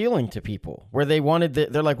appealing to people, where they wanted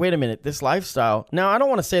they're like, wait a minute, this lifestyle. Now, I don't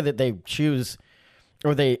want to say that they choose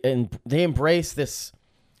or they embrace this,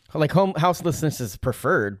 like houselessness is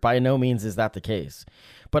preferred. By no means is that the case.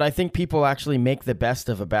 But I think people actually make the best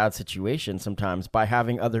of a bad situation sometimes by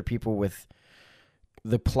having other people with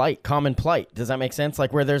the common plight. Does that make sense?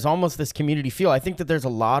 Like where there's almost this community feel. I think that there's a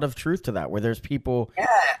lot of truth to that, where there's people. Yeah,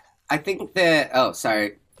 I think that. Oh,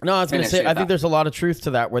 sorry. No, I was going to say, I think there's a lot of truth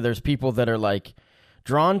to that, where there's people that are like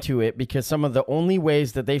drawn to it because some of the only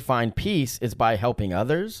ways that they find peace is by helping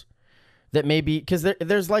others. That maybe because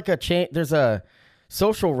there's like there's a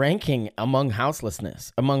social ranking among the houseless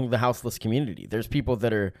community. There's people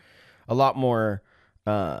that are a lot more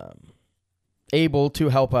able to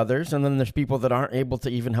help others, and then there's people that aren't able to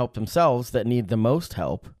even help themselves that need the most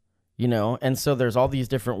help, and so there's all these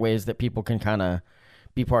different ways that people can kind of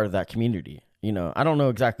be part of that community. I don't know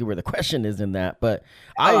exactly where the question is in that, but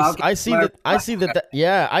I see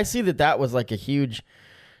that was like a huge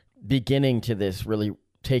beginning to this really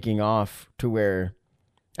taking off, to where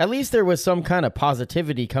at least there was some kind of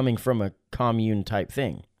positivity coming from a commune type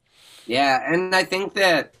thing. Yeah, and I think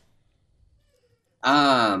that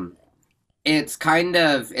it's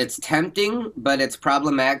tempting, but it's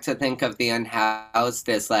problematic to think of the unhoused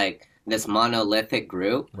as like this monolithic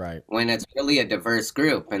group, right? When it's really a diverse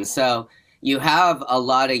group. And so you have a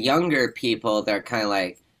lot of younger people that are kind of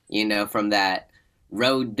like, from that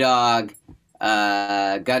road dog,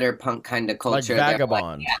 gutter punk kind of culture. Like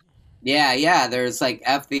vagabond. Like, yeah. There's like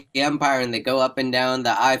F the Empire, and they go up and down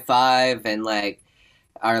the I-5 and like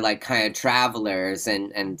are like kind of travelers.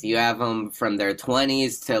 And you have them from their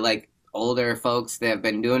 20s to like older folks that have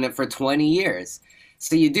been doing it for 20 years.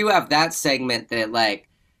 So you do have that segment that like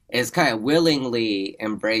is kind of willingly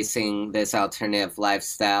embracing this alternative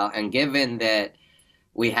lifestyle. And given that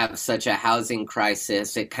we have such a housing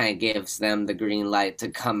crisis, it kind of gives them the green light to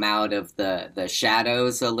come out of the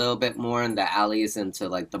shadows a little bit more in the alleys into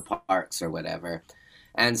like the parks or whatever.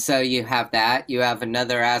 And so you have that. You have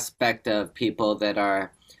another aspect of people that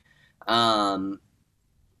are, I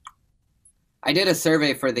did a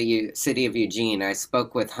survey for the city of Eugene. I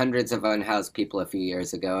spoke with hundreds of unhoused people a few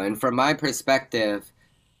years ago. And from my perspective,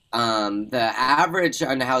 the average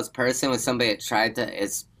unhoused person was somebody that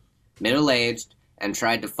is middle-aged and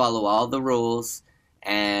tried to follow all the rules,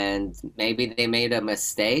 and maybe they made a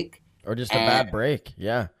mistake. Or just a bad break,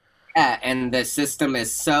 yeah. Yeah, and the system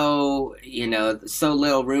is so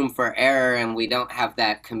little room for error, and we don't have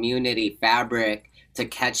that community fabric to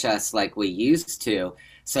catch us like we used to.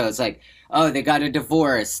 So it's like, oh, they got a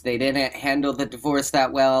divorce. They didn't handle the divorce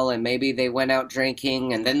that well, and maybe they went out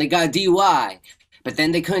drinking, and then they got a DUI. But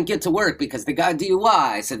then they couldn't get to work because they got a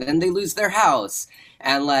DUI, so then they lose their house.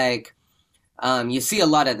 And like, you see a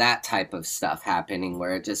lot of that type of stuff happening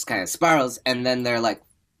where it just kind of spirals, and then they're like,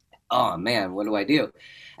 oh man, what do I do?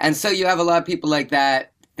 And so you have a lot of people like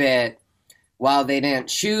that while they didn't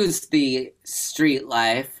choose the street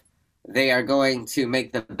life, they are going to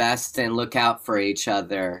make the best and look out for each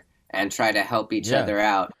other and try to help each other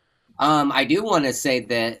out. I do want to say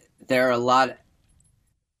that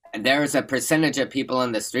there's a percentage of people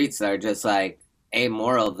on the streets that are just like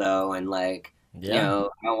amoral though, and like, I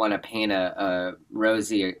don't want to paint a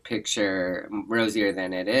rosier picture, rosier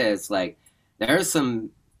than it is. Like, there are some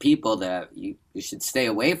people that you should stay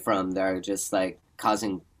away from that are just like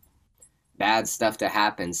causing bad stuff to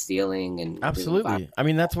happen, stealing and absolutely. I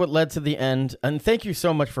mean, that's what led to the end. And thank you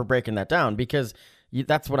so much for breaking that down, because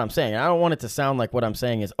that's what I'm saying. I don't want it to sound like what I'm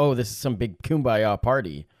saying is, oh, this is some big kumbaya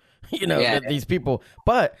party, these people.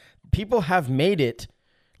 But people have made it,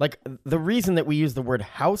 like, the reason that we use the word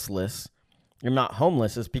houseless and not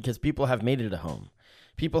homeless is because people have made it a home.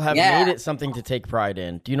 People have made it something to take pride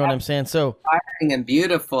in. Do you know what I'm saying? So inspiring and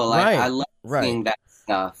beautiful. Like, I love seeing that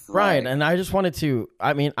stuff. Right. And I just wanted to,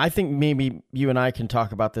 I think maybe you and I can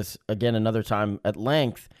talk about this again another time at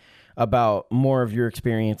length about more of your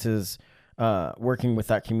experiences working with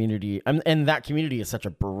that community. And that community is such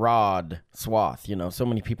a broad swath, so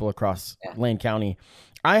many people across Lane County.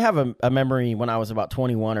 I have a memory when I was about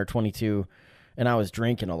 21 or 22, and I was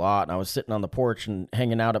drinking a lot, and I was sitting on the porch and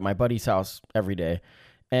hanging out at my buddy's house every day.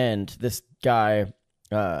 And this guy,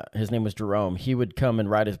 his name was Jerome, he would come and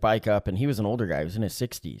ride his bike up, and he was an older guy. He was in his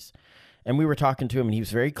 60s. And we were talking to him, and he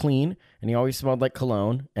was very clean, and he always smelled like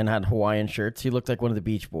cologne and had Hawaiian shirts. He looked like one of the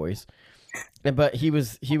Beach Boys. But he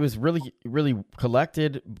was really, really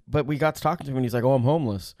collected. But we got to talking to him, and he's like, oh, I'm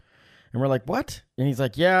homeless. And we're like, what? And he's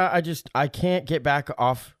like, yeah, I can't get back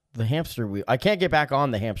off the hamster wheel. I can't get back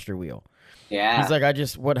on the hamster wheel. Yeah. He's like,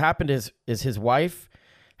 what happened is his wife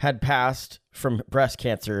had passed from breast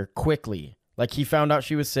cancer quickly. Like, he found out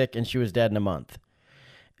she was sick and she was dead in a month.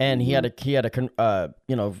 And he had a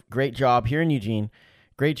great job here in Eugene.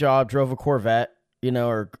 Great job, drove a Corvette,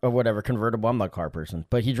 or whatever, convertible. I'm not a car person,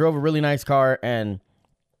 but he drove a really nice car, and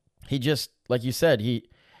he just, like you said, he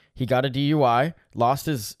got a DUI, lost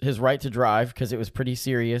his right to drive because it was pretty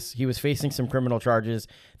serious. He was facing some criminal charges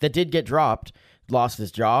that did get dropped, lost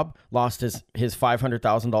his job, lost his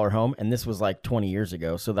 $500,000 home, and this was like 20 years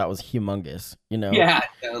ago, so that was humongous, Yeah,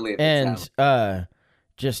 totally. And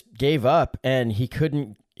just gave up, and he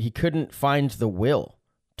couldn't find the will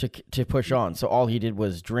to push on. So all he did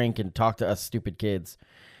was drink and talk to us stupid kids,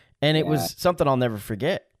 and it was something I'll never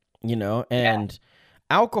forget, and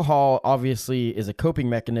alcohol obviously is a coping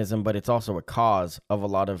mechanism, but it's also a cause of a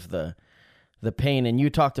lot of the pain. And you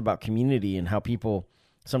talked about community and how people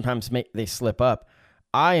sometimes they slip up.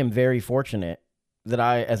 I am very fortunate that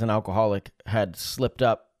I, as an alcoholic, had slipped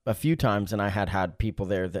up a few times, and I had people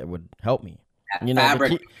there that would help me,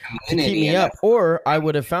 to keep me up, or I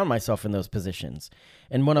would have found myself in those positions.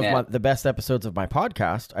 And one of the best episodes of my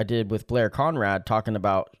podcast I did with Blair Conrad, talking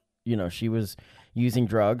about, she was using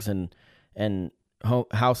drugs and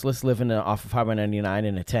houseless, living off of Highway 99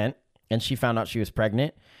 in a tent, and she found out she was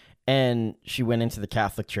pregnant, and she went into the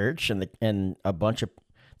Catholic Church, and a bunch of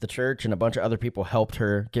the church and a bunch of other people helped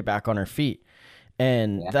her get back on her feet.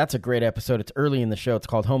 And that's a great episode. It's early in the show. It's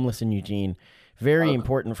called Homeless in Eugene. Very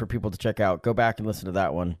important for people to check out. Go back and listen to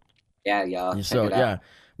that one. Yeah, y'all. So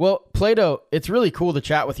well, Plato, it's really cool to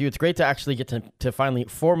chat with you. It's great to actually get to finally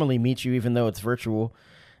formally meet you, even though it's virtual.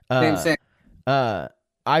 Same. I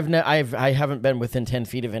haven't been within 10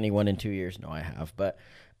 feet of anyone in 2 years. No, I have. But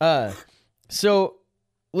so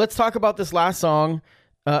let's talk about this last song.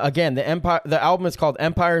 Again, the album is called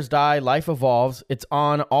Empires Die, Life Evolves. It's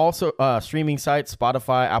on all streaming sites,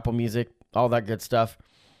 Spotify, Apple Music, all that good stuff.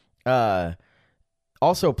 Also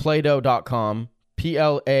Plaedo.com,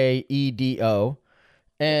 Plaedo.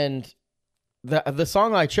 And the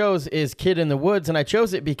song I chose is Kid in the Woods, and I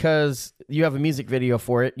chose it because you have a music video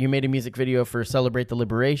for it. You made a music video for Celebrate the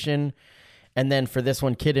Liberation, and then for this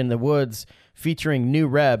one, Kid in the Woods, featuring New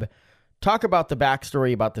Reb. Talk about the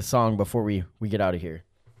backstory about the song before we get out of here.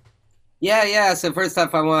 Yeah. So first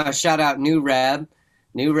off, I want to shout out New Reb.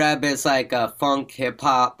 New Reb is like a funk,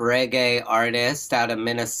 hip-hop, reggae artist out of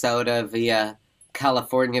Minnesota via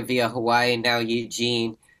California, via Hawaii, now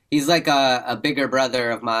Eugene. He's like a bigger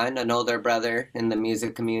brother of mine, an older brother in the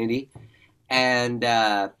music community. And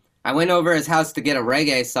I went over his house to get a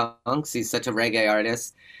reggae song because he's such a reggae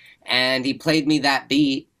artist. And he played me that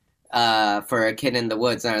beat for A Kid in the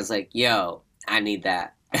Woods. And I was like, yo, I need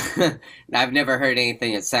that. I've never heard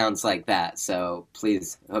anything that sounds like that. So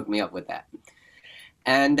please hook me up with that.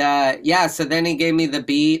 And so then he gave me the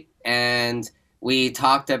beat, and we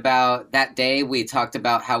talked about that day. We talked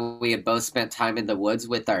about how we had both spent time in the woods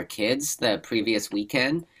with our kids the previous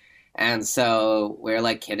weekend. And so we're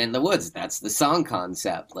like, Kid in the Woods, that's the song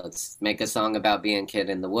concept. Let's make a song about being kid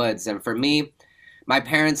in the woods. And for me, my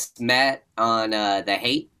parents met on the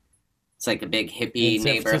Haight. It's like a big hippie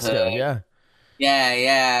neighborhood.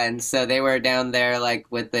 Yeah. And so they were down there like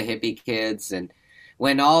with the hippie kids. And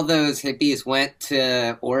when all those hippies went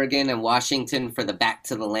to Oregon and Washington for the Back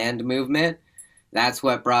to the Land movement, that's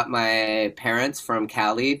what brought my parents from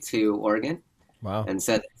Cali to Oregon. Wow. And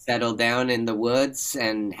so they settled down in the woods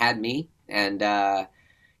and had me. And I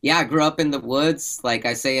grew up in the woods, like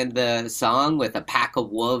I say in the song, with a pack of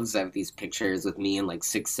wolves. I have these pictures with me and like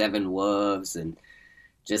 6-7 wolves, and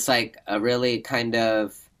just like a really kind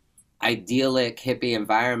of idyllic hippie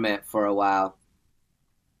environment for a while.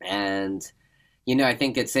 And I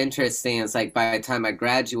think it's interesting. It's like by the time I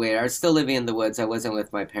graduated, I was still living in the woods. I wasn't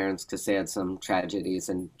with my parents because they had some tragedies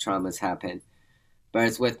and traumas happen. But I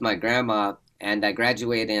was with my grandma, and I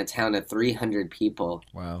graduated in a town of 300 people.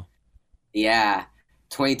 Wow. Yeah.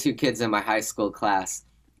 22 kids in my high school class.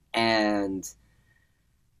 And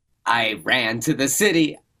I ran to the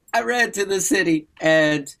city.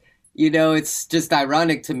 And, it's just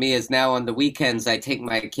ironic to me is now on the weekends, I take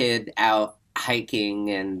my kid out hiking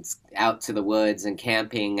and out to the woods and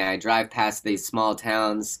camping. I drive past these small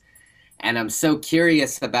towns, and I'm so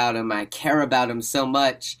curious about them. I care about them so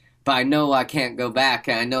much, but I know I can't go back,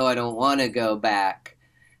 and I know I don't want to go back.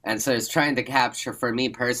 And so it's trying to capture, for me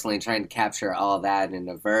personally, trying to capture all that in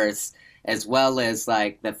a verse, as well as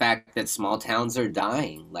like the fact that small towns are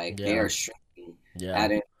dying. Like they are shrinking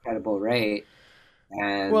at an incredible rate.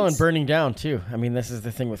 And burning down too. I mean, this is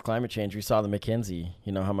the thing with climate change. We saw the McKenzie,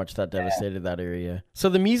 how much that devastated that area. So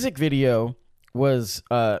the music video was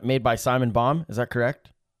made by Simon Baum. Is that correct?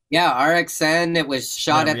 Yeah, RXN. It was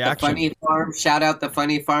shot at the Funny Farm. Shout out the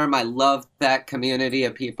Funny Farm. I love that community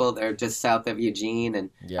of people. They're just south of Eugene. And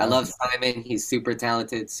I love Simon. He's super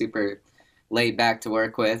talented, super laid back to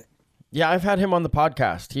work with. Yeah, I've had him on the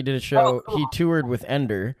podcast. He did a show. He toured with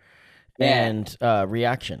Ender and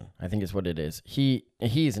Reaction, I think is what it is.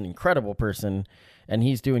 He's an incredible person, and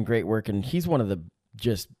he's doing great work, and he's one of the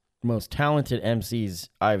just most talented MCs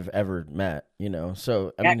I've ever met, you know.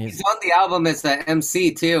 So I mean, he's on the album as the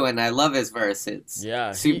MC too, and I love his verse. It's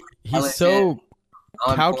he's so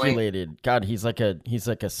calculated. Point. God, he's like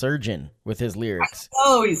a surgeon with his lyrics.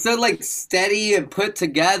 Oh, he's so like steady and put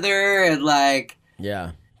together, and like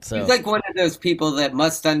so he's like one of those people that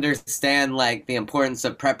must understand like the importance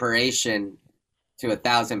of preparation to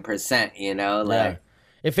 1,000%. You know, like.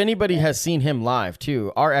 If anybody has seen him live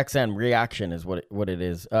too, RXN Reaction is what it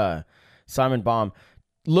is. Simon Baum,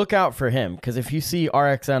 look out for him, because if you see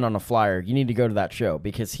RXN on a flyer, you need to go to that show,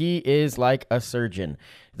 because he is like a surgeon.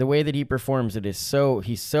 The way that he performs it is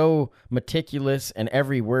he's so meticulous, and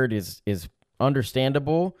every word is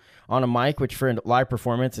understandable on a mic, which for a live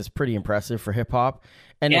performance is pretty impressive for hip hop.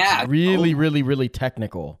 And it's really, really, really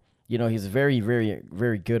technical. You know, he's a very, very,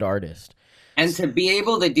 very good artist. And to be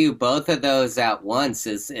able to do both of those at once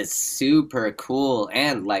is super cool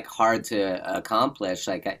and like hard to accomplish.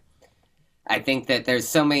 Like I think that there's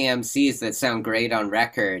so many MCs that sound great on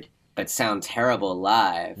record but sound terrible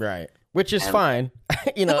live. Right. Which is fine.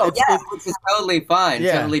 You know, which is totally fine.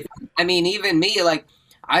 Yeah. Totally fine. I mean, even me, like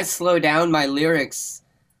I slow down my lyrics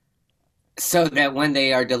so that when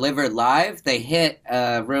they are delivered live, they hit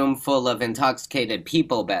a room full of intoxicated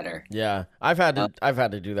people better. Yeah, I've had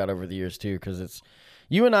to do that over the years too, because it's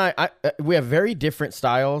you and I we have very different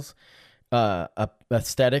styles,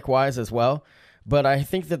 aesthetic wise as well. But I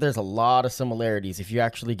think that there's a lot of similarities if you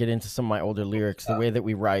actually get into some of my older lyrics, the way that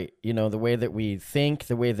we write, you know, the way that we think,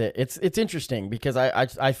 the way that it's interesting, because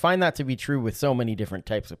I find that to be true with so many different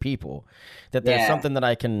types of people, that there's something that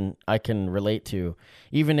I can relate to,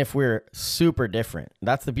 even if we're super different.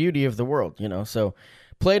 That's the beauty of the world, you know. So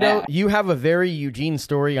Plato, you have a very Eugene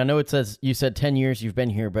story. I know it says you said 10 years you've been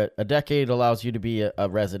here, but a decade allows you to be a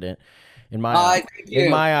resident. In my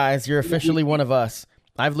eyes, you're officially one of us.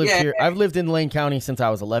 I've lived here. I've lived in Lane County since I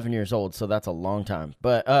was 11 years old, so that's a long time.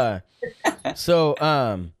 But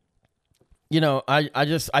you know,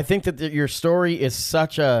 I think that your story is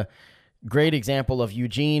such a great example of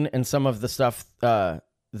Eugene and some of the stuff that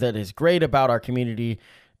is great about our community.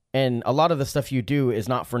 And a lot of the stuff you do is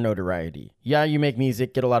not for notoriety. Yeah, you make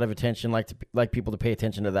music, get a lot of attention, like people to pay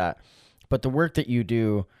attention to that. But the work that you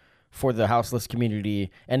do for the houseless community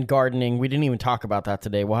and gardening, we didn't even talk about that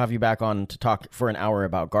today. We'll have you back on to talk for an hour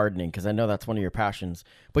about gardening, because I know that's one of your passions.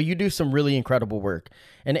 But you do some really incredible work.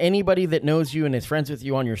 And anybody that knows you and is friends with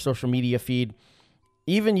you on your social media feed,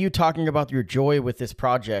 even you talking about your joy with this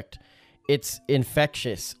project, it's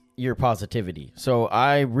infectious, your positivity. So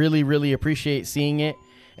I really, really appreciate seeing it.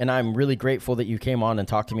 And I'm really grateful that you came on and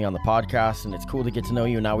talked to me on the podcast, and it's cool to get to know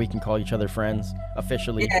you. Now we can call each other friends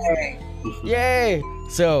officially. Yay!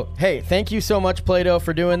 So, hey, thank you so much, Plato,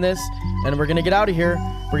 for doing this. And we're going to get out of here.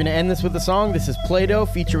 We're going to end this with a song. This is Plato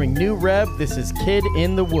featuring New Rev. This is Kid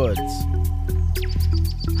in the Woods.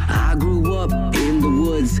 I grew up in the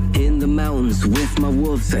woods, in the mountains with my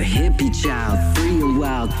wolves, a hippie child, free and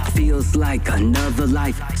wild, feels like another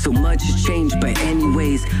life. So much has changed, but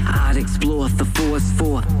anyways, I'd explore the forest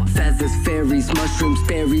for feathers, fairies, mushrooms,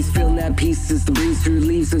 berries, feeling that peace as the breeze through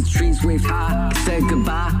leaves as trees waved high. Said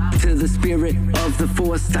goodbye to the spirit of the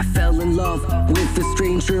forest. I fell in love with the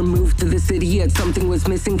stranger, moved to the city, yet something was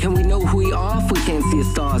missing. Can we know who we are if we can't see the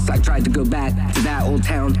stars? I tried to go back to that old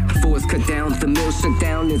town, forest cut down, the mill shut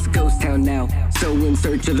down, it's a ghost town now. So in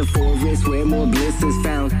search of the forest where more bliss is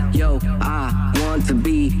found. Yo, I want to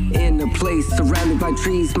be in a place surrounded by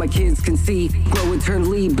trees my kids can see grow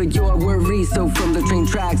eternally, but you're worried. So from the train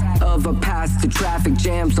tracks of a past to traffic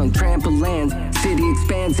jams on trampled land, city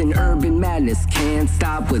expands in urban madness. Can't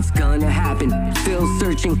stop what's gonna happen. Still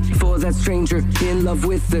searching for that stranger in love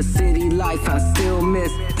with the city life. I still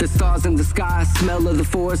miss the stars in the sky, smell of the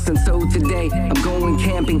forest. And so today I'm going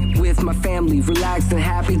camping with my family, relaxed and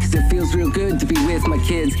happy, cause it feels real good to be with my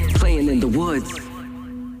kids playing in the woods.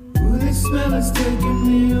 Ooh, this smell is taking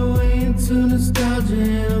me away into nostalgia,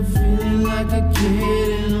 and I'm feeling like a kid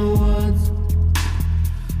in the woods.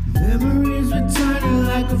 Memories returning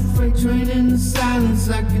like a freight train in the silence.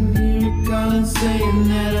 I can hear you calling, saying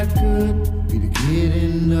that I could be the kid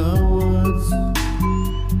in the woods.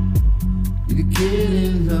 Be the kid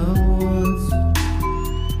in the woods.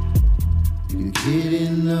 Be the kid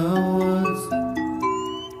in the woods.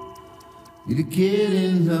 Be the kid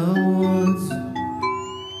in the woods.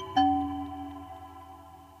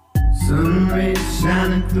 Sun rays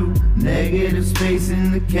shining through negative space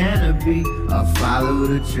in the canopy. I'll follow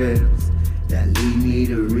the trails that lead me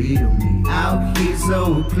to real me. Out here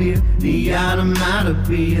so clear, the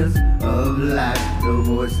onomatopoeias of life. The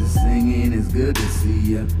voices singing, it's good to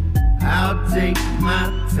see ya. I'll take my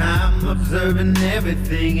time observing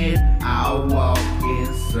everything, and I'll walk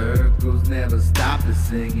in circles, never stop to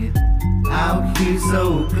sing it. Out here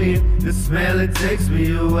so clear, the smell it takes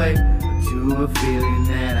me away to a feeling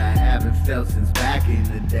that I haven't felt since back in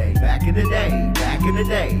the day. Back in the day, back in the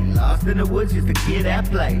day, lost in the woods, just a kid at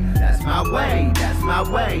play. That's my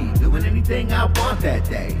way, doing anything I want that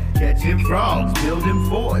day. Catching frogs, building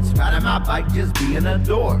forts, riding my bike, just being a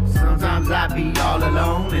dork. Sometimes I'd be all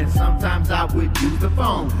alone, and sometimes I would use the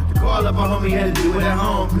phone to call up a homie, had to do it at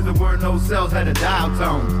home, cause there weren't no cells, had a dial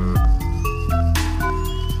tone.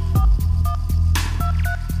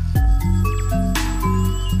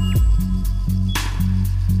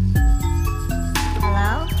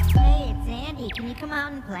 Hello? Hey, it's Andy. Can you come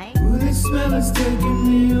out and play? Ooh, this smell is taking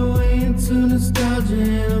me away into nostalgia,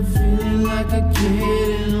 and I'm feeling like a kid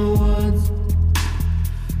in the woods.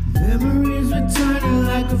 Memories returning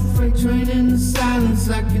like a freight train in the silence.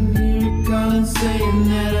 I can hear it calling, saying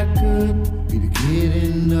that I could be the kid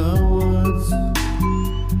in the woods.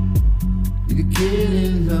 Be the kid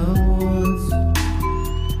in the woods.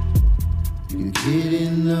 Be the kid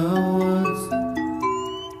in the woods.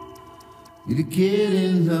 Be the kid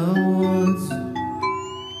in the woods.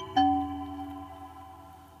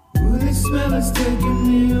 Ooh, this smell is taking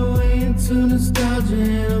me away into nostalgia,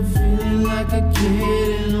 and I'm feeling like a kid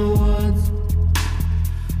in the woods.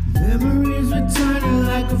 Memories returning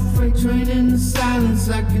like a freight train in the silence.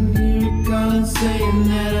 I can hear it calling, saying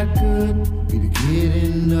that I could be the kid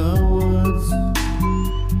in the woods.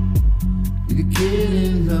 Be the kid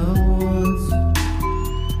in the woods.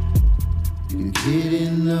 Be the kid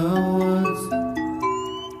in the woods.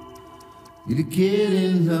 Be the kid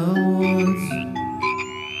in the woods.